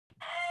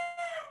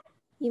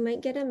you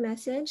might get a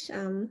message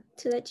to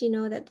let you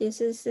know that the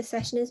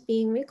session is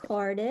being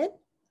recorded.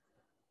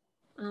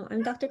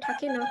 I'm Dr.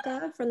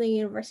 Takenaka from the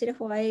University of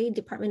Hawaii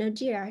Department of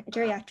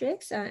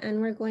Geriatrics,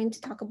 and we're going to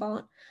talk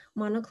about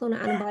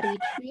monoclonal antibody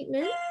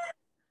treatment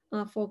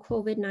for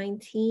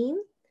COVID-19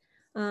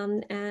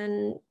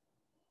 and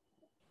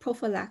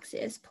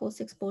prophylaxis,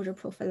 post-exposure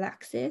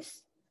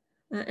prophylaxis.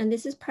 And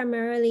this is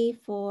primarily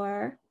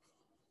for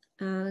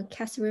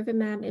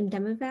casirivimab and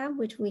imdemivab,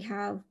 which we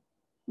have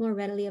more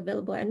readily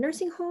available at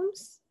nursing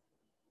homes.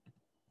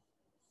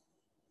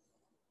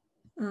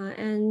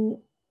 And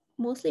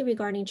mostly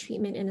regarding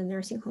treatment in a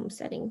nursing home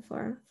setting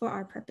for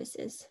our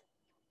purposes.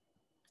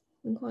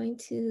 I'm going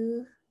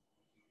to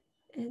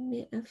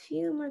admit a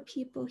few more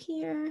people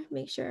here,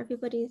 make sure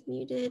everybody's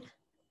muted.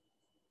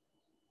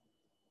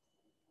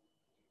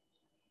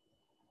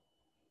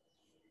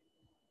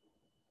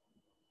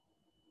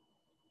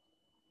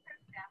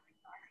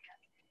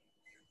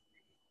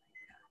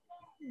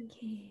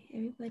 Okay,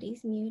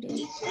 everybody's muted.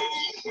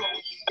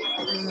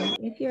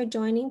 If you're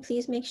joining,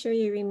 please make sure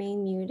you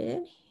remain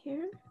muted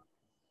here.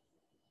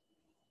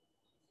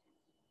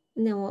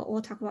 And then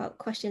we'll talk about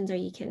questions, or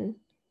you can,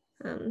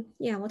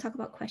 yeah, we'll talk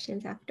about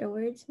questions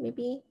afterwards,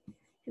 maybe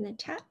in the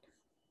chat.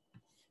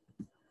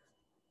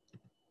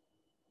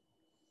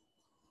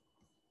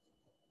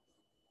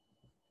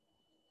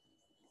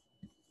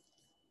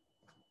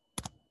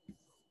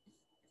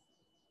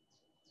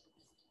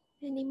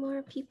 Any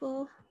more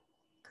people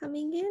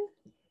coming in?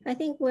 I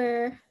think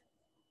we're,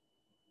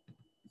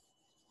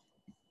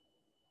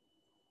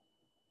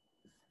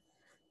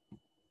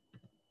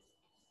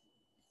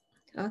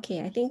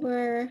 okay, I think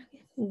we're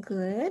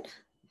good.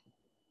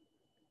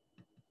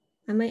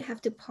 I might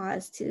have to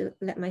pause to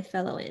let my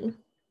fellow in.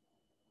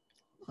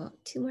 Oh,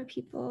 two more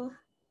people.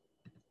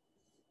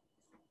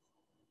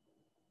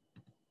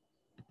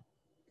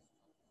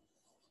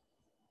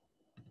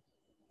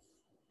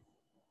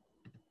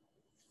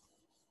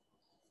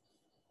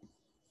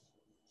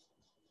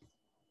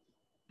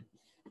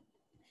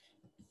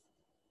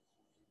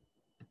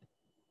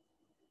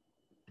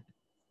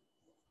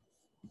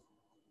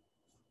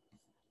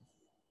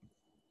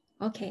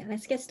 Okay,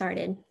 let's get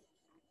started.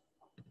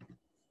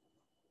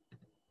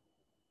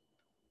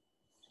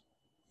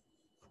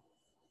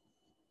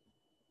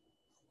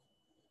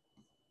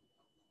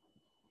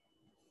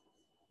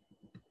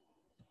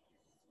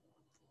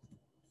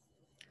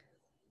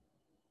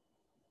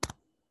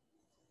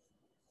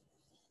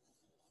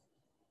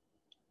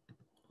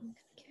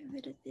 Get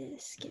rid of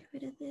this, get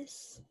rid of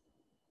this.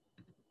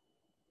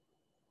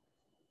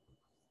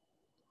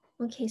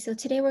 Okay, so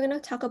today we're going to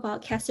talk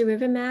about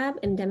casirivimab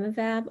and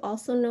imdemivab,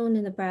 also known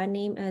in the brand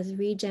name as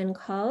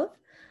REGEN-COV.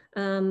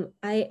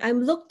 I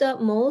looked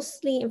up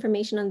mostly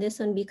information on this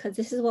one because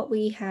this is what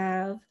we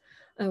have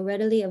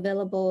readily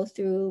available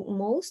through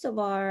most of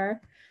our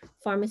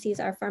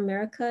pharmacies, our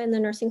Pharmerica in the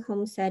nursing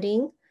home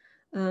setting,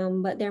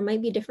 but there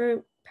might be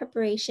different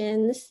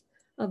preparations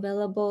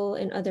available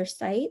in other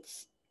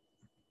sites.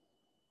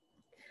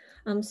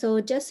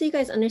 So just so you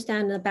guys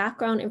understand the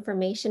background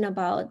information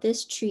about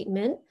this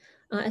treatment,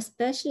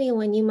 especially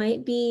when you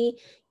might be,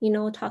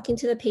 talking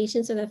to the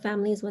patients or the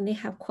families when they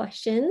have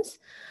questions.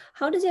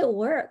 How does it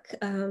work?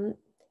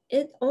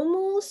 It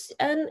almost,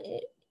 and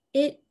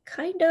it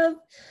kind of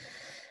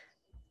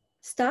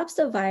stops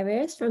the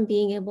virus from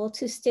being able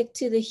to stick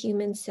to the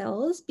human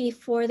cells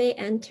before they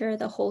enter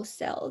the host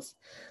cells.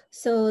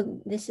 So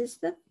this is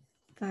the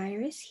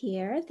virus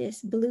here,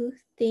 this blue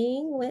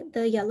thing with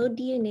the yellow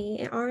DNA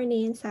and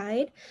RNA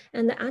inside,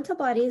 and the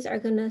antibodies are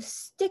going to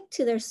stick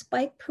to their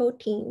spike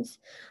proteins,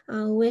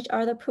 which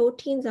are the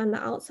proteins on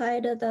the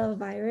outside of the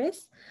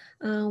virus,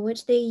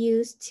 which they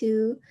use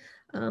to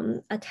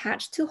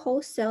attach to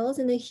host cells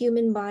in the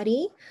human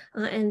body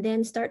and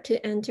then start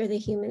to enter the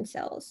human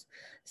cells.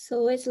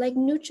 So it's like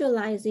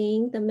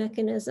neutralizing the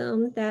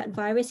mechanism that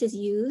viruses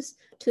use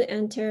to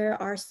enter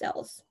our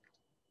cells.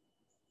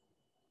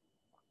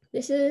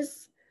 This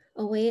is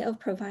a way of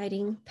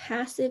providing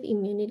passive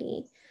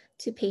immunity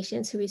to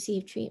patients who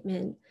receive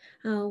treatment,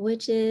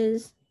 which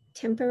is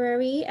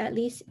temporary. At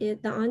least the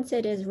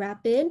onset is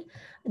rapid,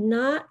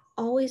 not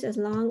always as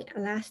long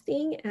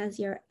lasting as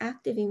your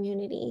active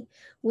immunity,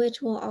 which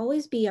will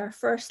always be our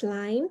first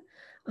line,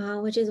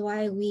 which is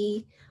why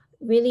we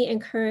really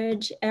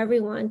encourage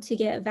everyone to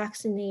get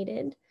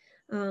vaccinated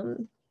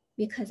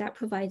because that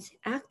provides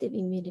active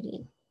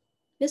immunity.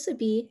 This would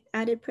be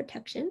added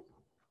protection.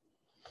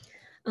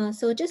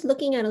 So just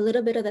looking at a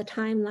little bit of the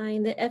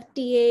timeline, the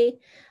FDA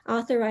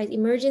authorized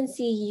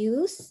emergency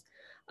use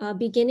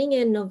beginning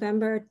in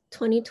November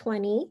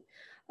 2020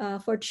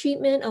 for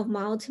treatment of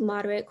mild to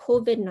moderate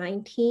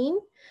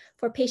COVID-19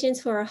 for patients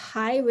who are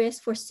high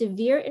risk for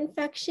severe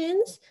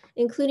infections,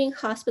 including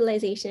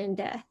hospitalization and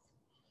death.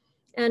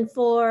 And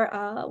for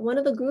one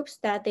of the groups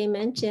that they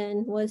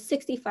mentioned was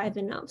 65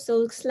 and up.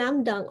 So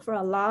slam dunk for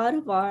a lot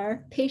of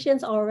our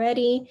patients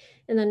already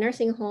in the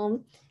nursing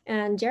home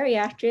and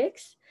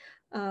geriatrics.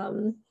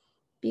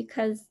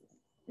 Because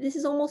this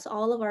is almost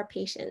all of our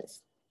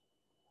patients.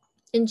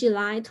 In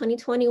July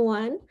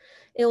 2021,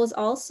 It was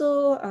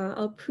also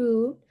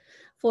approved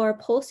for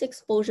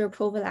post-exposure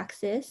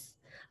prophylaxis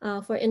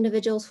for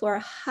individuals who are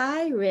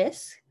high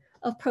risk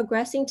of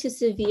progressing to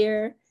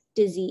severe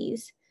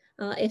disease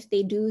if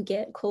they do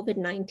get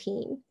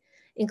COVID-19,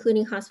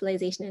 including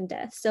hospitalization and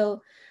death.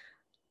 So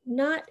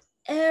not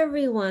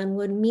everyone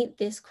would meet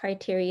this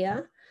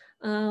criteria,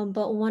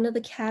 but one of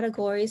the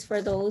categories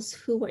for those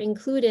who were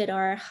included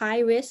are high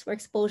risk for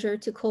exposure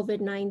to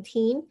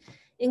COVID-19,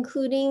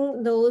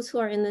 including those who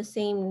are in the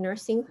same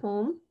nursing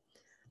home,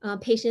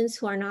 patients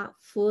who are not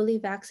fully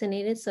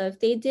vaccinated. So if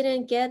they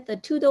didn't get the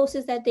 2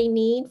 doses that they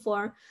need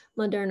for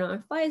Moderna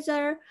or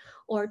Pfizer,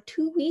 or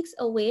 2 weeks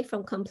away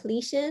from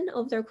completion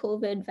of their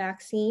COVID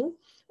vaccine,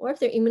 or if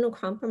they're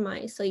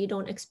immunocompromised, so you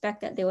don't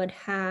expect that they would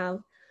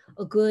have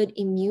a good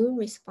immune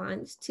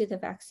response to the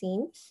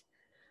vaccines,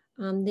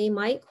 they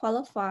might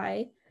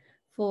qualify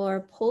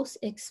for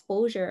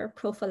post-exposure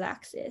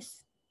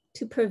prophylaxis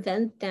to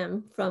prevent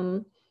them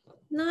from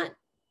not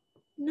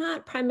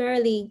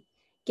primarily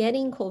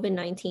getting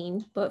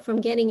COVID-19, but from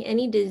getting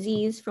any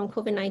disease from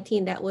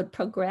COVID-19 that would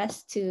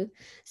progress to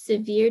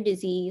severe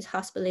disease,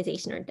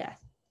 hospitalization, or death.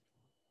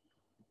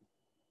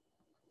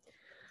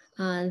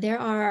 There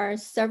are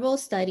several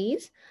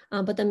studies,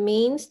 but the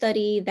main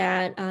study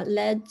that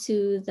led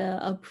to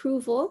the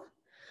approval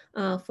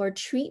for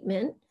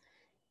treatment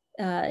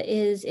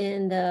is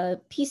in the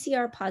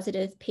PCR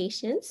positive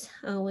patients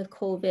with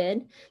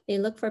COVID. They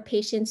look for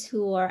patients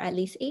who are at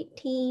least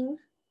 18,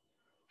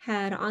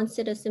 had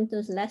onset of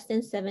symptoms less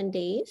than 7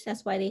 days.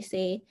 That's why they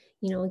say,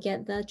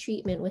 get the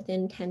treatment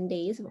within 10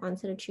 days of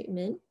onset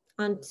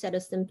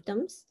of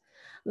symptoms.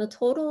 The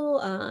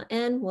total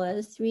N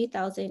was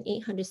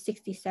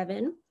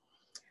 3,867.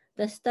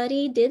 The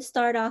study did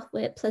start off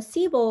with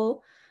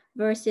placebo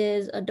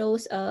versus a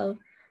dose of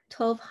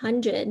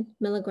 1,200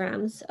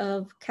 milligrams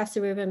of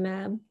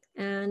casirivimab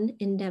and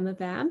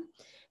indemavab.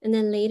 And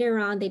then later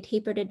on, they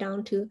tapered it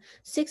down to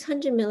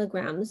 600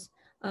 milligrams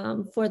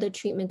for the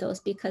treatment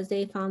dose because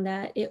they found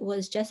that it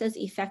was just as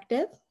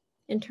effective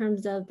in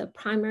terms of the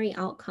primary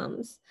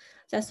outcomes.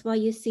 That's why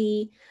you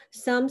see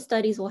some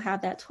studies will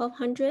have that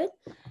 1,200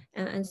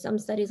 and some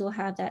studies will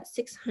have that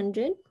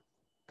 600,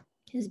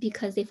 is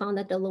because they found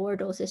that the lower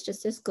dose is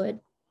just as good.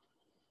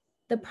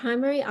 The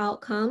primary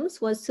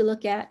outcomes was to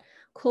look at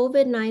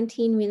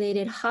COVID-19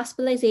 related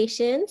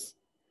hospitalizations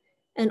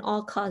and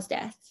all-cause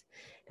deaths.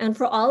 And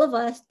for all of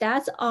us,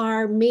 that's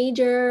our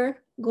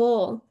major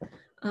goal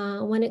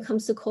when it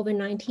comes to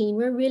COVID-19.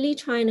 We're really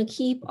trying to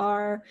keep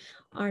our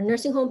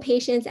nursing home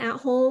patients at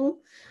home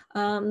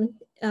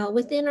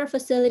within our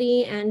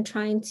facility and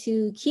trying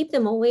to keep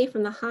them away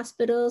from the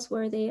hospitals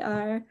where they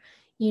are,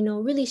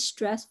 really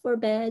stressed for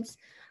beds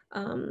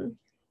and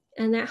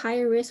that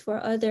higher risk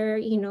for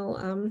other,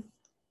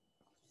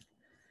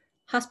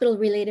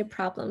 hospital-related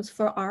problems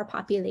for our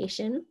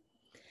population.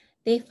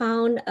 They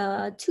found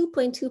a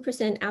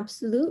 2.2%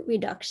 absolute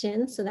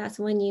reduction. So that's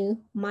when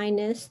you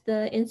minus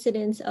the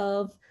incidence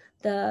of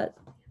the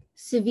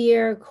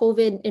severe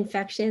COVID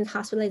infections,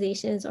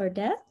 hospitalizations, or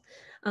death,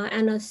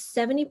 and a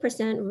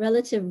 70%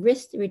 relative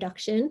risk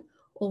reduction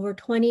over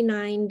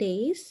 29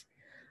 days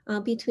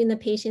between the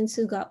patients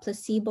who got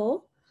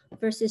placebo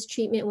versus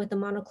treatment with the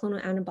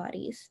monoclonal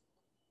antibodies.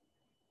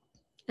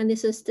 And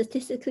this is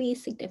statistically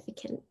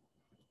significant.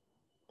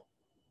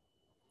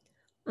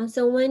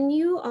 So when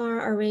you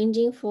are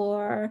arranging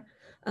for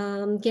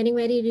getting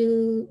ready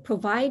to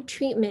provide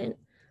treatment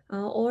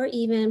or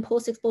even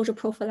post-exposure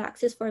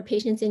prophylaxis for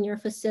patients in your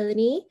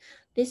facility,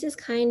 this is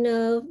kind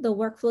of the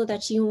workflow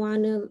that you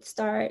want to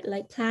start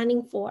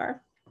planning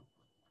for.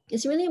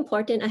 It's really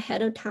important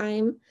ahead of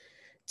time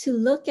to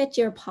look at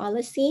your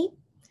policy,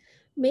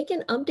 make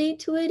an update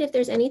to it if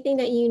there's anything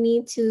that you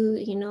need to,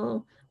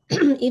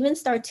 even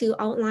start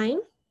to outline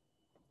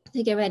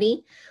to get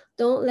ready.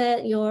 Don't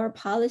let your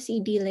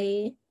policy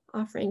delay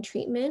offering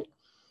treatment.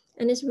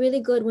 And it's really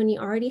good when you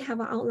already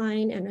have an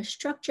outline and a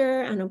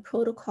structure and a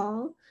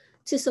protocol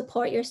to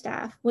support your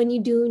staff when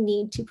you do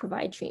need to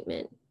provide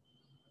treatment.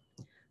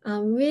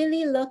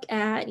 Really look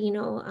at,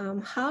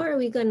 how are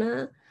we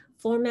gonna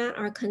format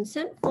our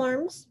consent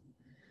forms?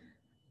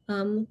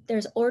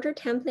 There's order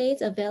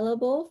templates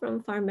available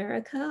from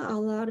PharMerica. A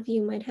lot of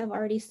you might have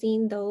already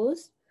seen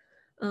those.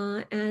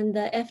 And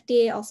the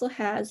FDA also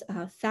has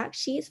fact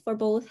sheets for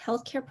both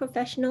healthcare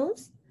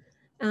professionals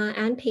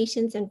and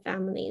patients and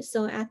families.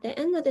 So at the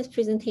end of this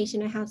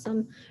presentation, I have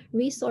some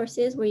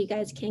resources where you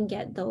guys can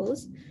get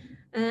those.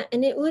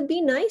 And it would be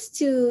nice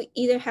to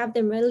either have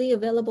them readily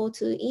available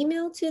to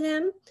email to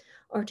them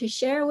or to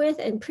share with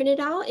and print it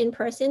out in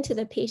person to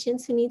the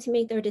patients who need to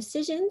make their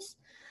decisions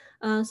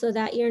so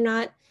that you're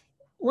not,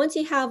 once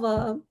you have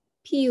a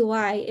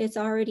PUI, it's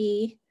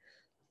already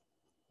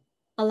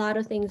a lot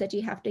of things that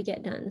you have to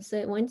get done.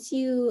 So once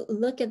you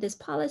look at this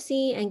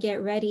policy and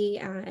get ready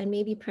and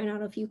maybe print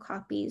out a few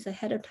copies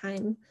ahead of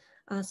time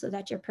so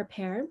that you're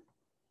prepared.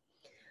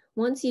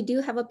 Once you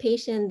do have a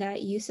patient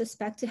that you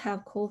suspect to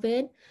have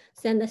COVID,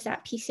 send the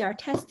SAT PCR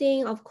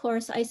testing, of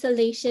course,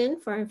 isolation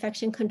for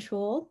infection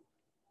control.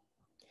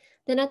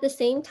 Then at the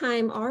same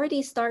time,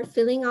 already start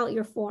filling out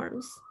your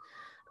forms.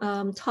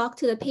 Talk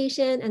to the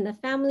patient and the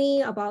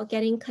family about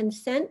getting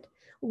consent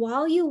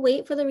while you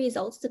wait for the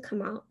results to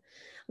come out.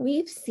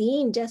 We've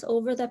seen just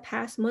over the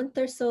past month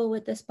or so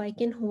with the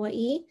spike in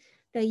Hawaii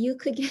that you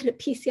could get a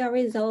PCR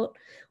result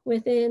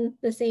within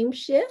the same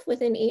shift,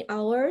 within 8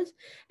 hours.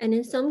 And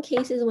in some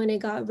cases, when it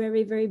got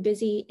very, very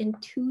busy, in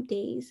 2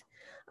 days.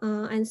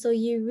 And so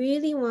you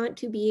really want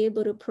to be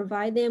able to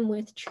provide them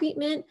with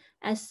treatment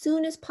as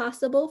soon as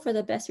possible for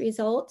the best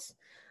results.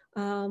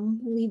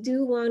 We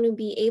do want to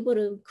be able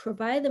to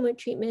provide them with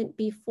treatment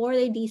before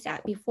they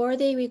desat, before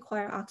they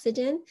require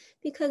oxygen,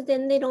 because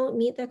then they don't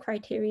meet the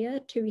criteria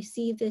to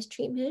receive this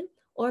treatment,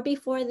 or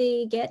before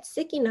they get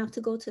sick enough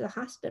to go to the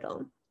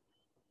hospital.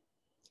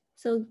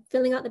 So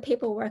filling out the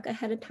paperwork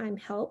ahead of time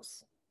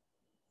helps.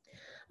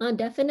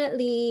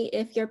 Definitely,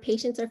 if your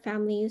patients or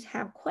families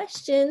have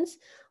questions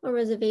or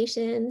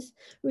reservations,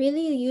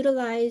 really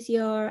utilize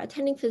your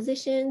attending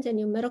physicians and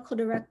your medical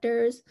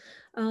directors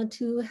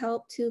to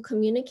help to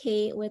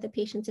communicate with the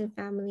patients and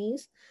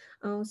families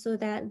so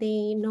that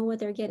they know what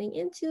they're getting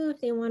into if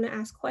they want to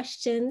ask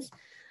questions,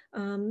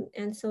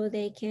 and so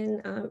they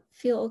can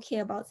feel okay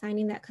about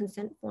signing that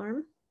consent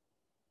form.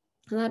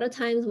 A lot of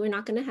times we're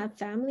not going to have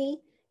family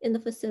in the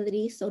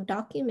facility, so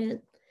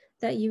document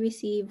that you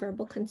receive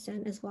verbal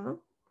consent as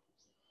well.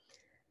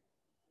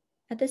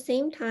 At the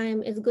same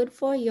time, it's good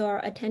for your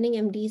attending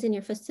MDs in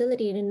your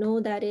facility to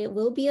know that it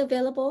will be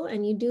available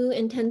and you do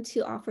intend to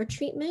offer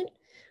treatment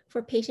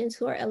for patients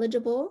who are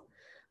eligible.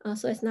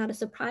 So it's not a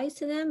surprise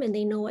to them and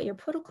they know what your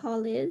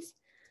protocol is.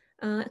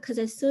 Because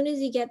as soon as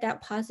you get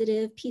that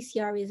positive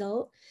PCR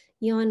result,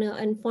 you want to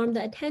inform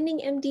the attending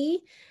MD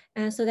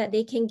so that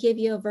they can give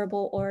you a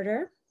verbal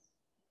order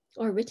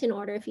or written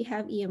order if you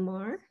have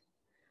EMR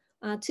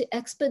to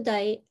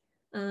expedite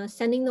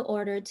sending the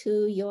order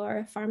to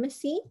your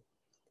pharmacy.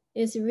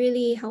 It's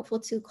really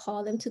helpful to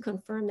call them to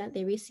confirm that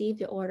they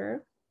received your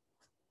order.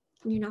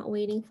 You're not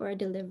waiting for a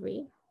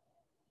delivery.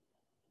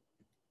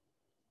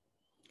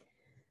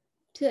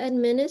 To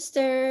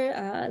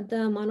administer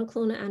the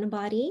monoclonal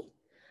antibody,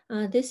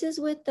 this is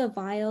with the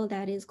vial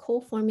that is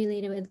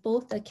co-formulated with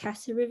both the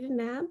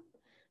casirivimab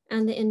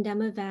and the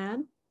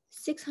indemavab,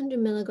 600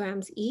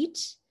 milligrams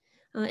each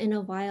in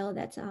a vial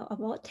that's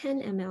about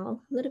 10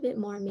 ml, a little bit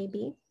more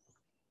maybe.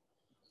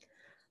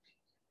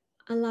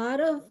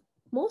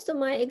 Most of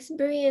my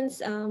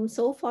experience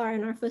so far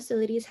in our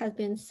facilities has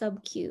been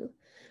sub-Q.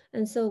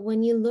 And so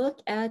when you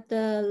look at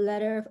the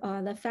letter,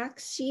 the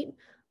fact sheet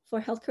for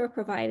healthcare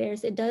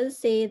providers, it does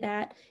say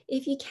that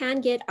if you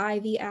can get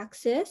IV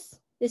access,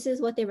 this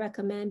is what they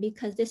recommend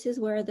because this is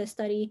where the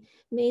study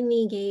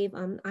mainly gave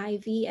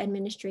IV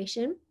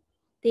administration.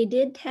 They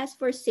did test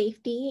for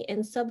safety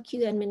and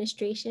sub-Q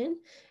administration,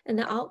 and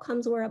the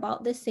outcomes were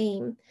about the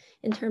same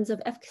in terms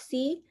of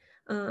efficacy.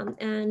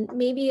 And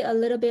maybe a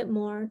little bit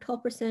more,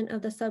 12%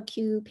 of the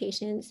sub-Q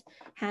patients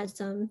had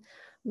some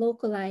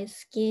localized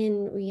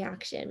skin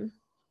reaction,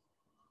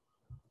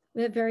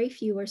 but very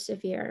few were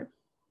severe.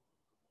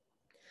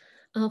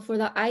 For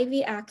the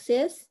IV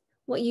access,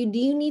 what you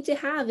do need to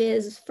have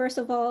is, first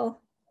of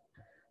all,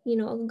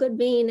 a good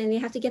vein, and they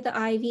have to get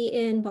the IV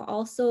in, but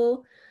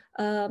also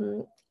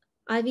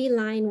IV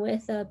line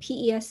with a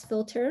PES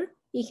filter.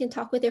 You can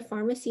talk with your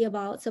pharmacy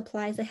about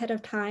supplies ahead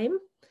of time.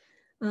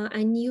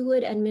 And you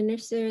would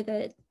administer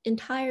the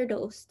entire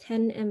dose,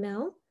 10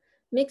 ml,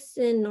 mixed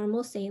in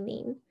normal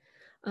saline.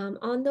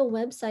 On the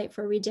website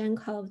for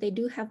RegenCov, they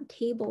do have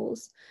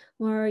tables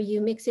where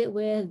you mix it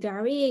with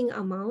varying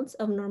amounts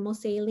of normal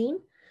saline.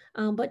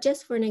 But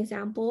just for an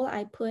example,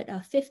 I put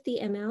 50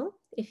 ml,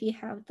 if you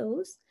have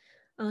those,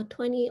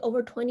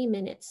 over 20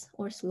 minutes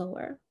or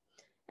slower.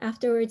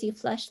 Afterwards, you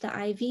flush the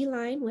IV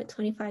line with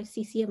 25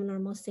 cc of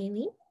normal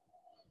saline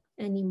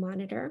and you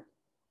monitor.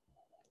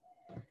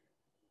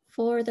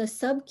 For the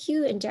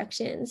sub-Q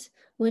injections,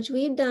 which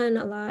we've done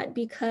a lot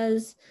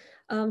because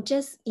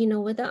just,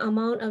 with the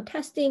amount of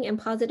testing and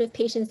positive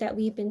patients that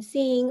we've been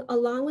seeing,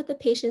 along with the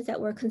patients that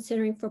we're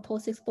considering for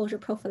post-exposure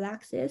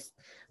prophylaxis,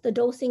 the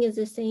dosing is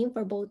the same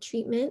for both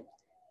treatment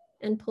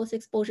and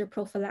post-exposure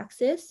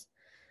prophylaxis.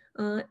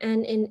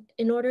 And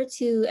in order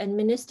to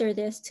administer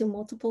this to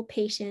multiple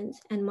patients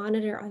and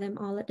monitor them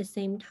all at the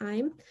same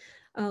time,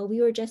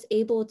 we were just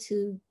able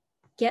to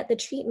get the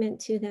treatment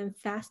to them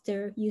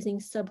faster using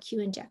sub-Q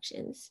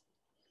injections.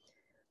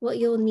 What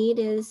you'll need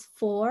is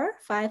 4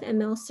 5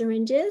 ml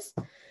syringes.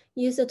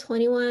 Use the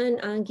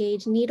 21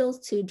 gauge needles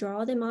to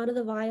draw them out of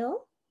the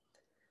vial,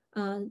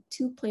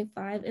 2.5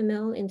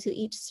 ml into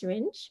each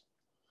syringe,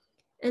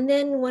 and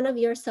then one of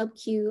your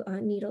sub-Q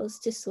needles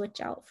to switch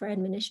out for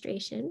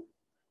administration.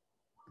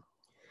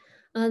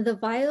 The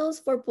vials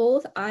for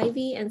both IV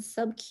and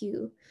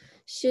sub-Q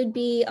should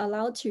be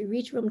allowed to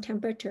reach room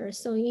temperature.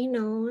 So,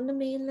 on the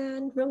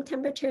mainland, room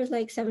temperature is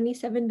like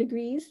 77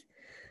 degrees.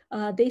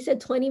 They said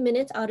 20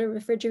 minutes out of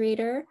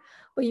refrigerator,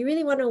 but you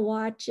really want to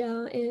watch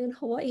in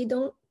Hawaii,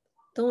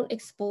 don't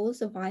expose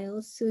the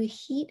vials to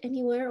heat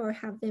anywhere or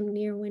have them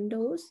near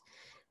windows.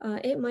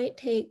 It might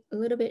take a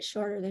little bit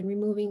shorter than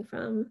removing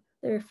from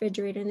the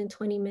refrigerator in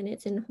 20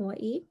 minutes in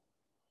Hawaii.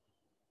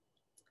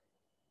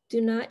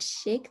 Do not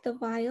shake the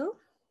vial.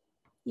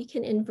 You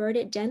can invert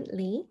it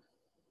gently.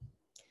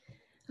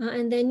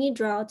 And then you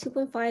draw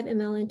 2.5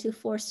 ml into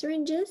 4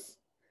 syringes.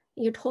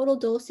 Your total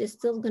dose is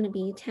still going to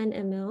be 10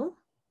 ml.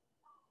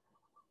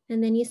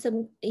 And then you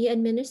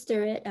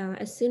administer it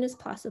as soon as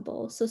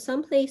possible. So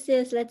some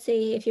places, let's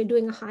say if you're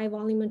doing a high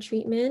volume of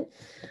treatment,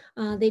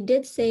 they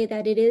did say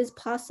that it is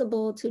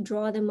possible to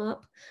draw them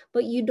up,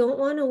 but you don't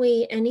want to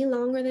wait any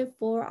longer than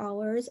 4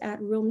 hours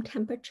at room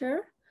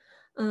temperature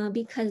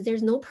because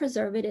there's no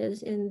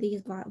preservatives in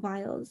these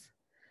vials.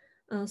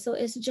 So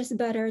it's just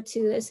better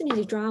to, as soon as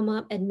you draw them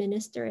up,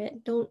 administer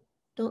it. Don't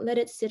let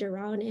it sit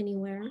around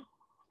anywhere.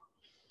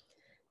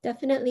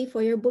 Definitely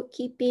for your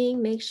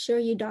bookkeeping, make sure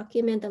you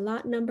document the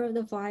lot number of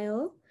the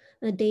vial,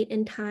 the date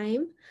and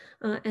time,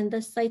 and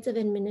the sites of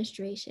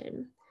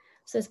administration.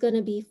 So it's going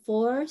to be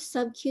 4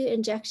 sub-Q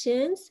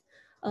injections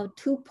of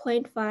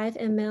 2.5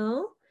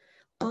 ml,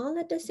 all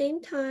at the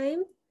same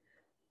time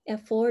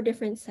at 4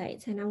 different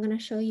sites. And I'm going to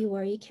show you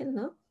where you can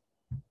look.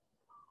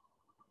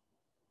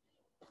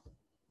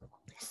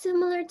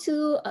 Similar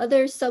to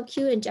other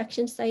sub-Q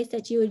injection sites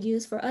that you would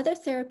use for other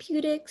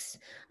therapeutics,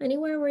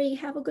 anywhere where you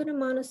have a good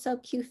amount of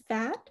sub-Q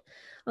fat,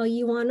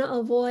 you want to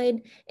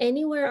avoid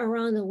anywhere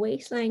around the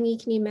waistline. You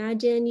can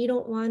imagine you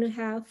don't want to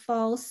have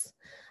false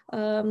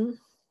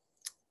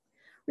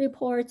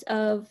reports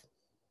of,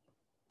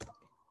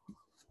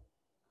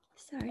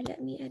 sorry,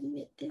 let me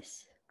admit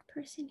this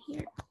person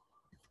here.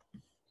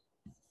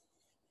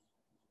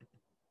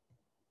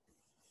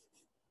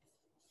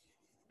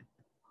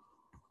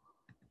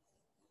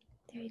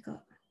 There you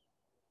go.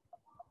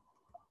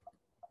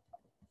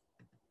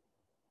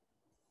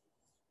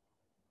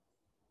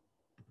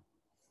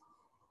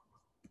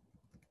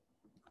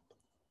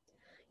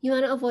 You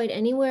want to avoid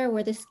anywhere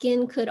where the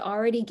skin could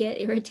already get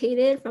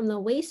irritated from the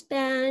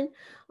waistband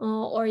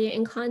or your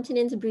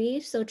incontinence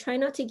brief. So try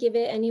not to give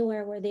it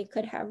anywhere where they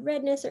could have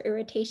redness or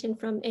irritation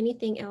from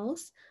anything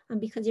else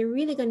because you're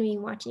really going to be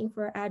watching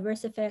for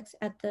adverse effects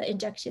at the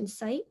injection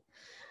site.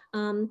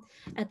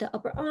 At the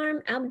upper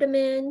arm,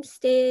 abdomen,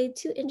 stay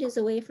 2 inches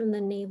away from the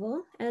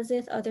navel, as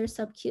with other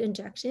sub-Q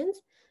injections,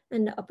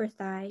 and the upper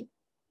thigh.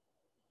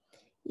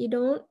 You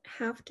don't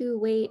have to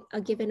wait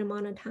a given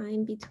amount of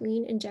time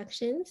between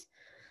injections.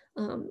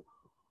 And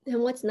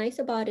what's nice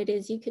about it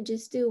is you could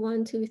just do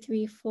 1, 2,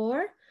 3,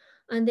 4,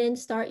 and then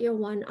start your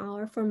 1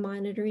 hour for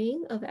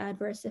monitoring of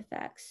adverse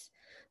effects.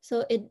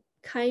 So it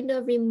kind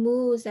of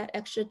removes that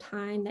extra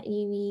time that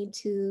you need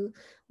to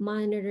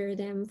monitor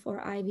them for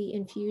IV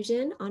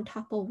infusion on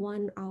top of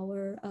 1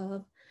 hour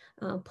of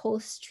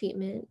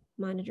post-treatment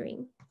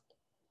monitoring.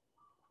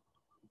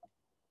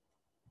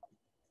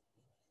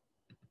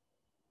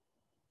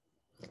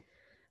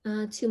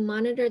 To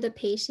monitor the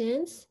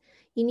patients,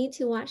 you need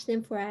to watch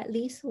them for at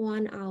least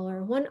 1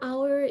 hour. 1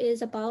 hour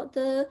is about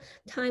the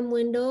time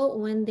window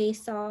when they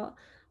saw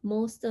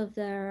most of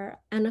their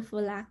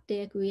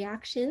anaphylactic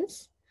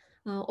reactions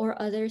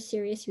or other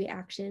serious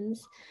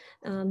reactions.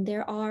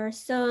 There are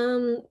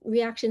some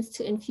reactions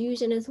to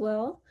infusion as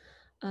well,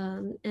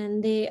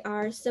 and they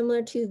are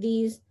similar to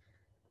these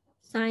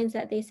signs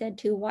that they said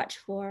to watch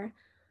for.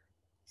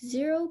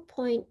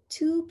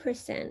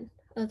 0.2%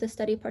 of the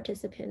study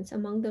participants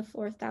among the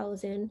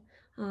 4,000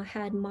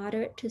 had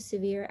moderate to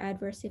severe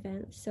adverse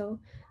events. So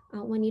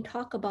when you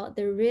talk about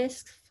the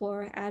risk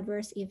for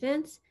adverse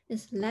events,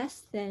 is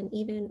less than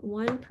even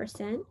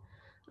 1%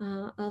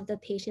 of the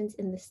patients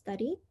in the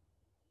study.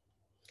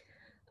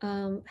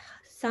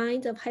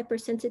 Signs of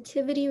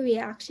hypersensitivity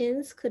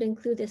reactions could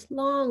include this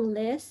long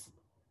list.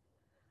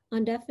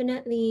 And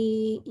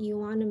definitely you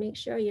want to make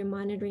sure you're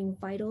monitoring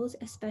vitals,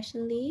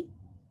 especially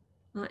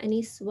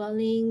any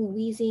swelling,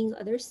 wheezing,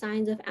 other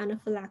signs of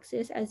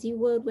anaphylaxis, as you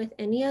would with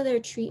any other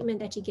treatment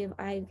that you give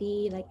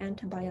IV, like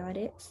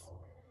antibiotics.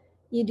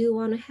 You do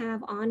want to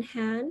have on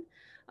hand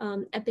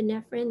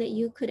epinephrine that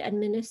you could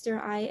administer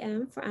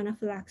IM for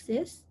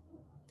anaphylaxis.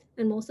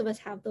 And most of us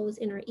have those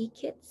in our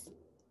e-kits.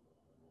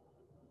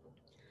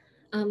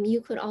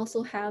 You could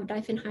also have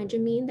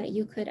diphenhydramine that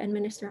you could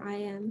administer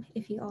IM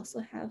if you also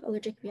have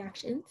allergic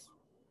reactions.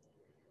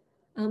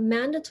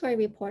 Mandatory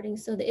reporting.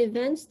 So the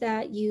events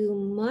that you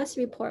must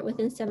report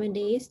within 7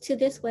 days to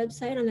this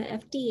website on the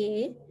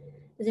FDA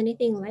is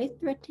anything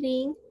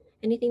life-threatening,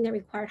 anything that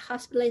required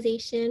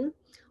hospitalization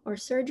or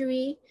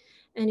surgery,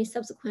 any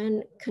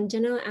subsequent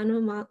congenital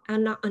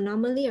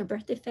anomaly or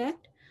birth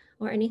defect,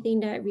 or anything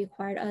that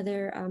required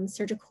other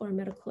surgical or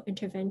medical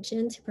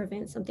intervention to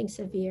prevent something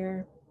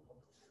severe.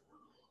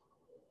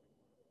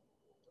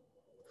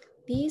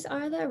 These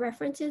are the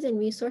references and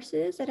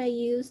resources that I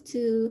use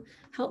to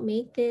help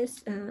make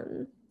this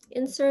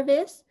in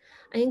service.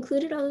 I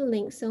included all the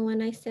links. So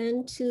when I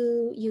send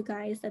to you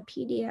guys the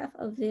PDF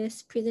of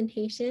this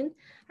presentation,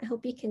 I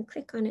hope you can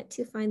click on it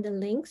to find the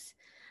links.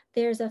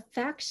 There's a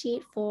fact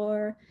sheet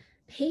for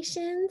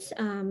patients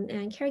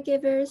and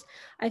caregivers.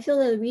 I feel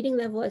the reading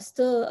level is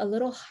still a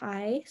little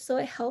high, so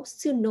it helps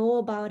to know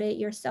about it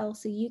yourself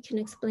so you can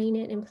explain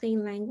it in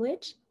plain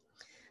language.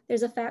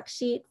 There's a fact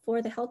sheet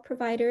for the health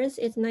providers.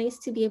 It's nice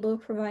to be able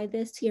to provide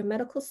this to your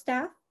medical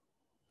staff.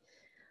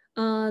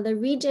 The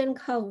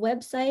RegenCov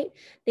website,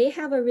 they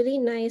have a really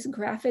nice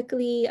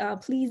graphically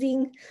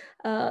pleasing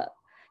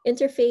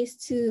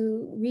interface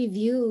to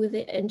review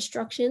the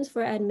instructions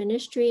for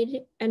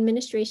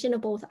administration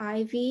of both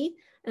IV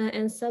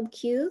and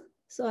sub-Q.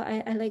 So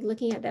I like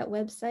looking at that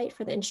website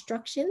for the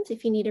instructions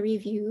if you need a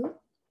review.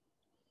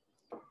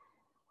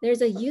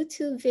 There's a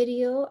YouTube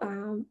video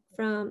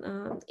from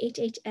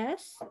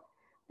HHS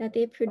that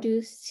they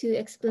produced to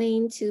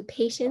explain to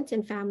patients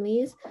and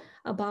families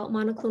about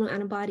monoclonal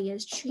antibody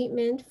as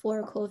treatment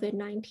for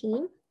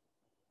COVID-19.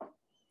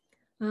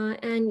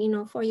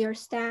 And for your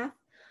staff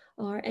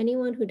or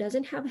anyone who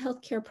doesn't have a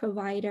healthcare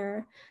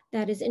provider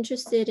that is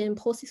interested in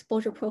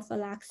post-exposure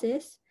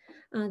prophylaxis,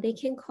 they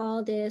can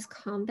call this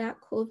Combat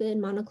COVID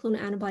Monoclonal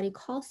Antibody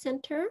Call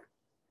Center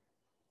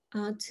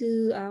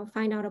to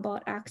find out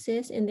about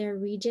access in their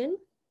region.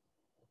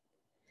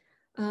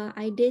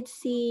 I did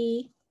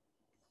see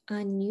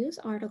a news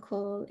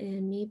article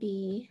in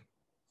maybe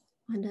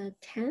on the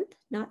 10th,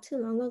 not too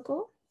long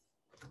ago,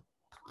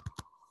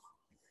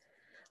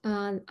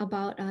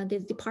 about the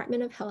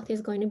Department of Health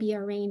is going to be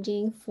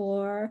arranging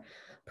for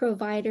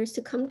providers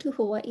to come to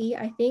Hawaii,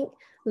 I think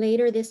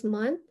later this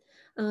month,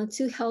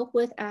 to help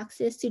with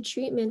access to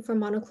treatment for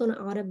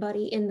monoclonal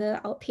antibody in the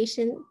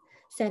outpatient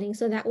setting.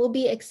 So that will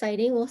be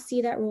exciting. We'll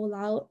see that roll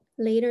out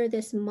later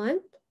this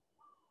month.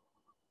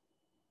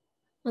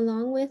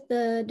 Along with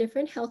the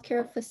different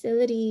healthcare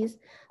facilities,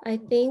 I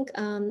think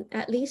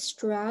at least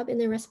Straub in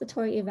the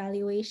respiratory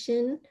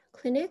evaluation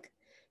clinic,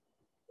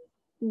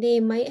 they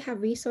might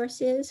have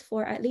resources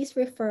for at least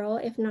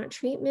referral, if not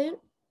treatment,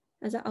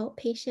 as an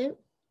outpatient.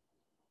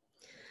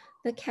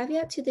 The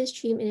caveat to this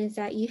treatment is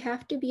that you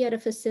have to be at a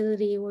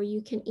facility where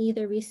you can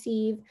either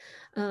receive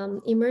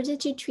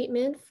emergency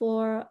treatment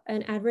for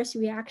an adverse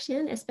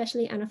reaction,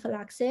 especially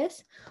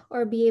anaphylaxis,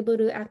 or be able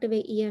to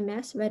activate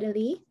EMS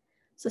readily.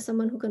 So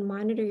someone who can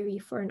monitor you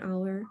for an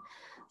hour.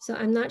 So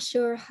I'm not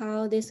sure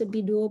how this would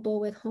be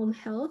doable with home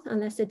health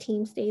unless the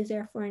team stays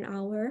there for an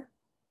hour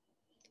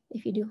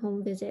if you do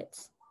home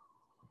visits.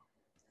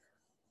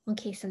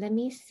 Okay, so let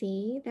me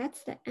see.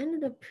 That's the end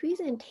of the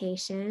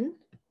presentation.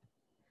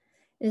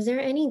 Is there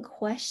any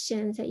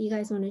questions that you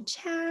guys want to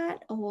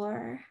chat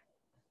or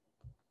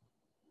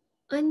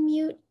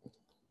unmute?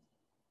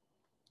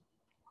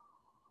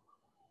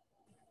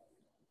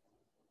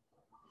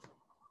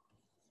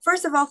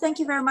 First of all, thank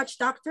you very much,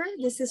 Doctor.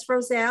 This is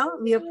Roselle.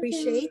 We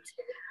appreciate.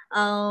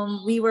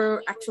 We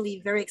were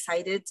actually very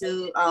excited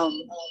to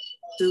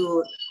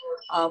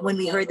when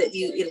we heard that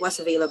it was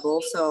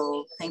available.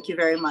 So thank you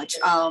very much.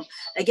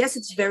 I guess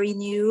it's very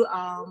new.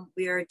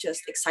 We are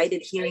just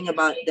excited hearing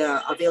about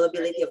the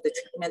availability of the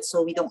treatment.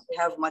 So we don't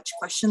have much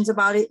questions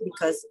about it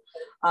because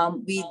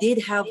we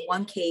did have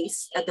one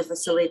case at the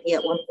facility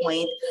at one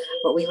point,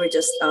 but we were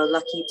just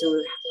lucky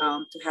to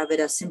have it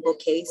a simple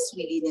case.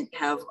 We didn't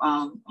have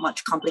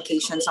much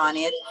complications on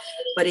it,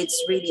 but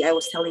it's really, I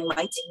was telling my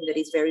team that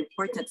it's very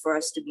important for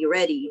us to be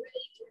ready.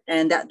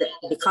 And that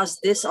because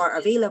these are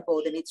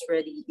available, then it's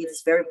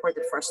very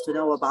important for us to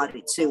know about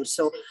it too.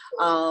 So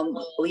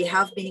we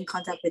have been in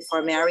contact with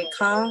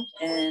PharMerica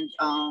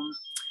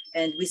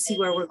and we see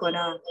where we're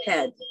gonna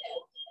head.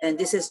 And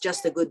this is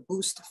just a good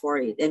boost for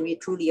it. And we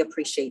truly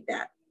appreciate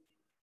that.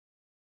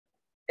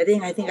 I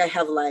think I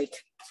have like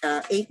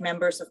 8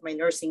 members of my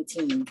nursing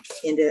team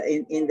in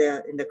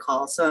the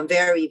call. So I'm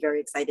very, very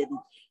excited.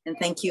 And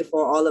thank you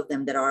for all of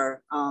them that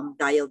are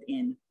dialed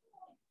in.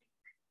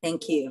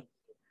 Thank you.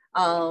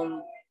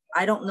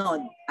 I don't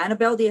know.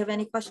 Annabelle, do you have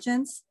any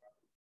questions?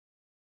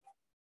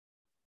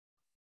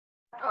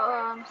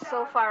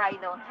 So far I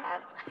don't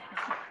have.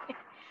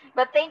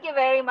 But thank you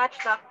very much,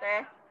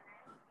 Doctor.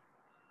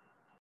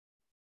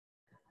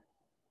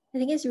 I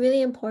think it's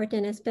really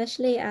important,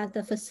 especially at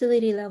the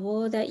facility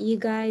level, that you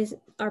guys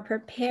are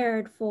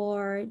prepared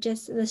for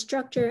just the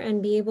structure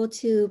and be able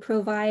to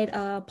provide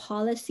a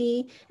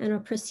policy and a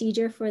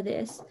procedure for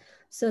this,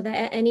 so that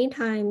at any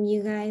time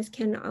you guys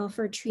can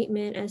offer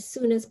treatment as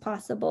soon as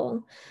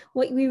possible.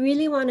 What we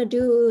really want to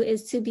do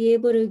is to be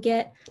able to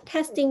get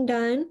testing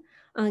done,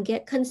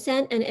 get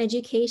consent and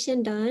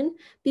education done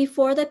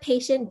before the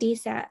patient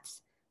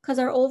desats, because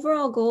our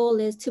overall goal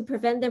is to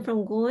prevent them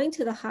from going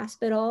to the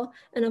hospital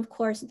and of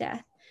course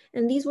death.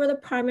 And these were the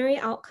primary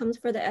outcomes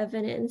for the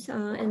evidence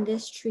in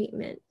this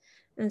treatment.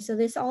 And so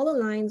this all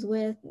aligns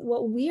with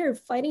what we are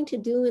fighting to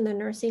do in the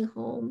nursing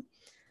home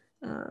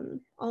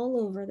all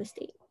over the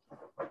state.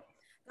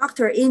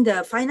 Doctor, in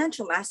the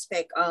financial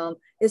aspect,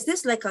 is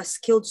this like a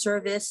skilled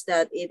service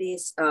that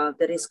is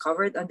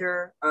covered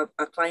under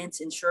a client's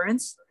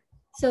insurance?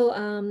 So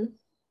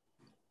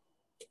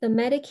the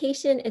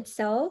medication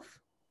itself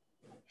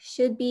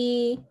should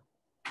be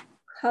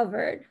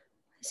covered.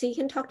 So you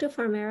can talk to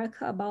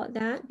PharMerica about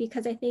that,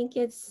 because I think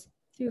it's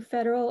through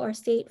federal or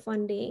state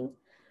funding.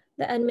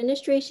 The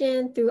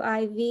administration through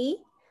IV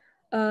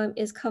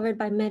is covered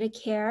by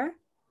Medicare,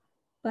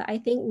 but I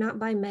think not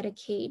by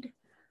Medicaid.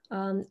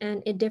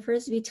 And it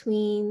differs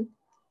between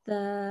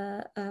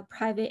the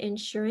private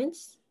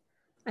insurance.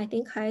 I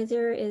think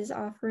Kaiser is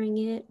offering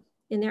it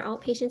in their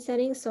outpatient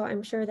setting, so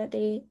I'm sure that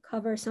they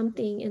cover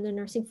something in the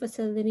nursing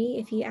facility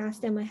if you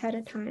ask them ahead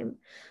of time.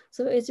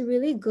 So it's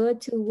really good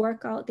to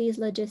work out these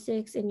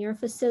logistics in your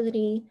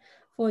facility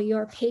for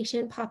your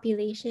patient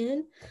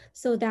population,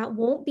 so that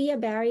won't be a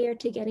barrier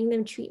to getting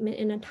them treatment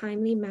in a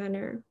timely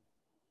manner.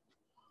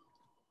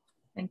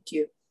 Thank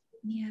you.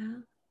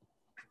 Yeah.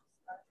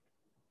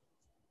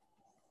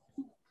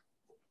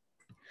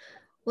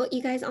 Well,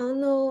 you guys all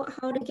know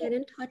how to get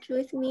in touch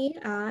with me,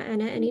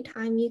 and at any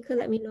time you could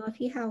let me know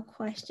if you have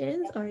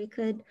questions, or you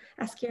could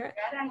ask your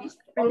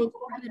friendly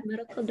neighborhood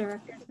medical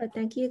directors. But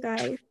thank you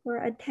guys for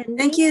attending.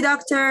 Thank you,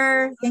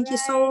 doctor. Thank you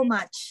so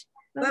much.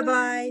 Bye-bye.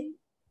 Bye-bye.